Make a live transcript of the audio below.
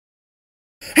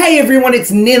Hey everyone, it's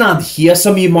Nenad here.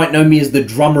 Some of you might know me as the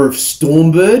drummer of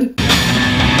STORMBIRD.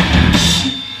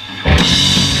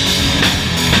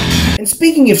 And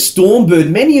speaking of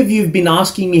STORMBIRD, many of you have been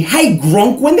asking me, hey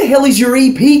Gronk, when the hell is your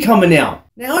EP coming out?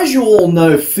 Now, as you all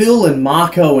know, Phil and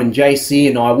Marco and JC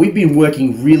and I, we've been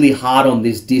working really hard on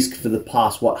this disc for the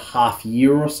past, half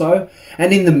year or so.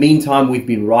 And in the meantime, we've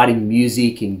been writing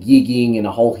music and gigging and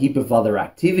a whole heap of other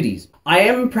activities. I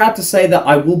am proud to say that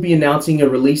I will be announcing a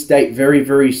release date very,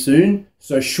 very soon.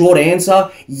 So short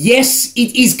answer, yes,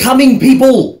 it is coming,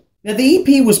 people! Now, the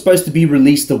EP was supposed to be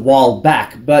released a while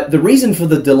back, but the reason for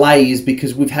the delay is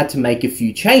because we've had to make a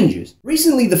few changes.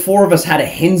 Recently, the four of us had a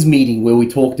hens meeting where we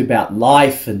talked about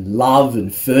life and love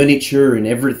and furniture and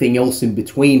everything else in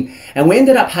between, and we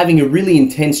ended up having a really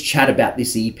intense chat about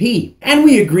this EP. And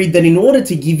we agreed that in order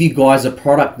to give you guys a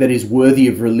product that is worthy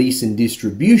of release and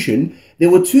distribution,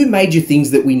 there were two major things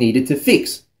that we needed to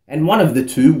fix, and one of the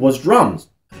two was drums.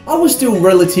 I was still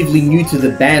relatively new to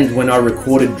the band when I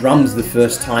recorded drums the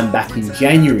first time back in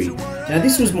January. Now,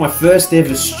 this was my first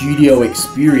ever studio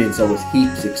experience. I was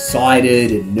heaps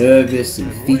excited and nervous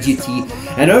and fidgety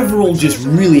and overall just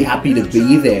really happy to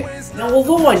be there. Now,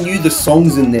 although I knew the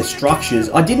songs and their structures,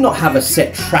 I did not have a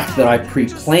set track that I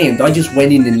pre-planned. I just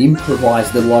went in and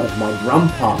improvised a lot of my drum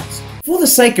parts. For the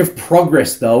sake of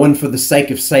progress though, and for the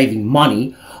sake of saving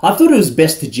money, I thought it was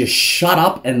best to just shut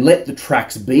up and let the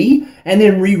tracks be, and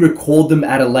then re-record them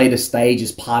at a later stage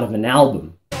as part of an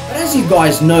album. But as you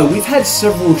guys know, we've had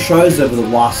several shows over the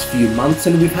last few months,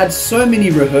 and we've had so many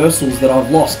rehearsals that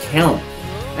I've lost count.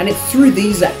 And it's through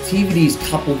these activities,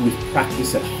 coupled with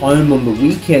practice at home on the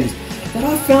weekends, that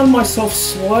I found myself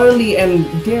slowly and,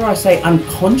 dare I say,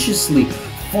 unconsciously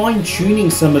fine-tuning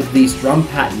some of these drum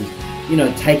patterns. You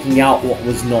know, taking out what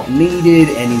was not needed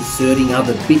and inserting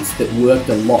other bits that worked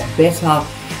a lot better.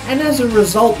 And as a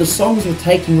result, the songs were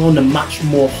taking on a much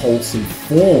more wholesome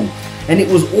form. And it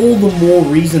was all the more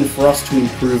reason for us to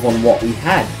improve on what we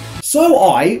had. So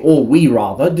I, or we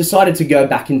rather, decided to go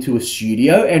back into a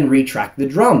studio and retrack the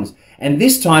drums. And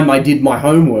this time I did my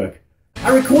homework.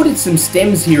 I recorded some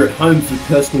stems here at home for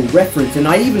personal reference, and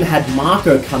I even had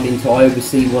Marco come in to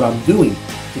oversee what I'm doing,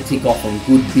 to tick off on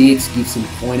good bits, give some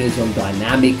pointers on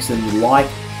dynamics and the like.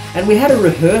 And we had a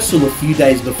rehearsal a few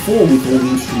days before with all the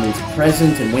instruments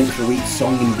present and went through each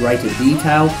song in greater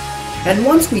detail. And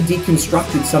once we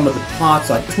deconstructed some of the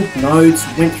parts, I took notes,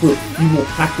 went through a few more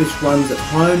practice runs at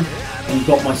home, and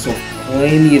got myself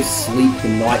plenty of sleep the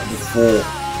night before.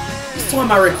 This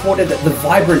time I recorded at the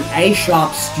vibrant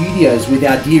A-Sharp Studios with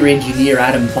our dear engineer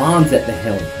Adam Barnes at the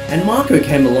helm, and Marco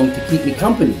came along to keep me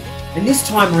company. And this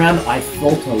time around I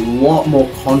felt a lot more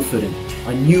confident.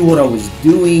 I knew what I was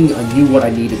doing, I knew what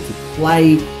I needed to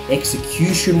play,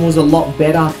 execution was a lot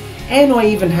better, and I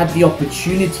even had the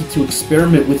opportunity to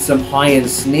experiment with some high-end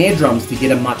snare drums to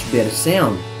get a much better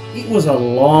sound. It was a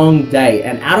long day,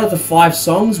 and out of the 5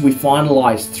 songs we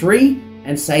finalized 3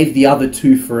 and saved the other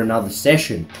 2 for another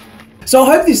session. So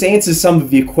I hope this answers some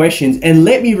of your questions, and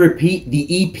let me repeat,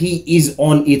 the EP is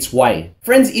on its way.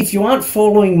 Friends, if you aren't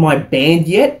following my band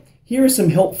yet, here are some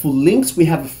helpful links. We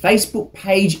have a Facebook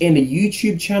page and a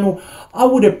YouTube channel. I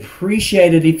would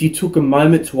appreciate it if you took a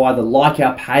moment to either like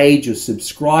our page or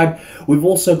subscribe. We've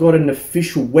also got an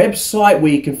official website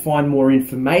where you can find more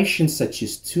information such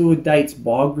as tour dates,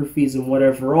 biographies and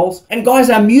whatever else. And guys,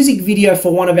 our music video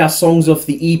for one of our songs off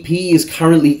the EP is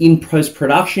currently in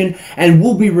post-production and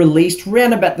will be released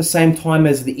around about the same time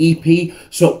as the EP,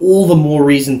 so all the more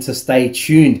reason to stay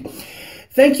tuned.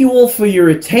 Thank you all for your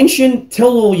attention. Tell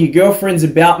all your girlfriends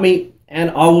about me,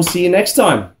 and I will see you next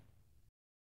time.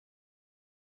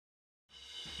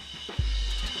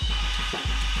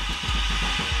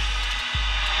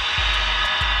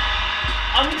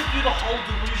 I'm going to do the whole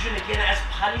delusion again as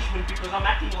punishment because I'm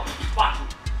acting like a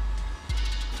fuck.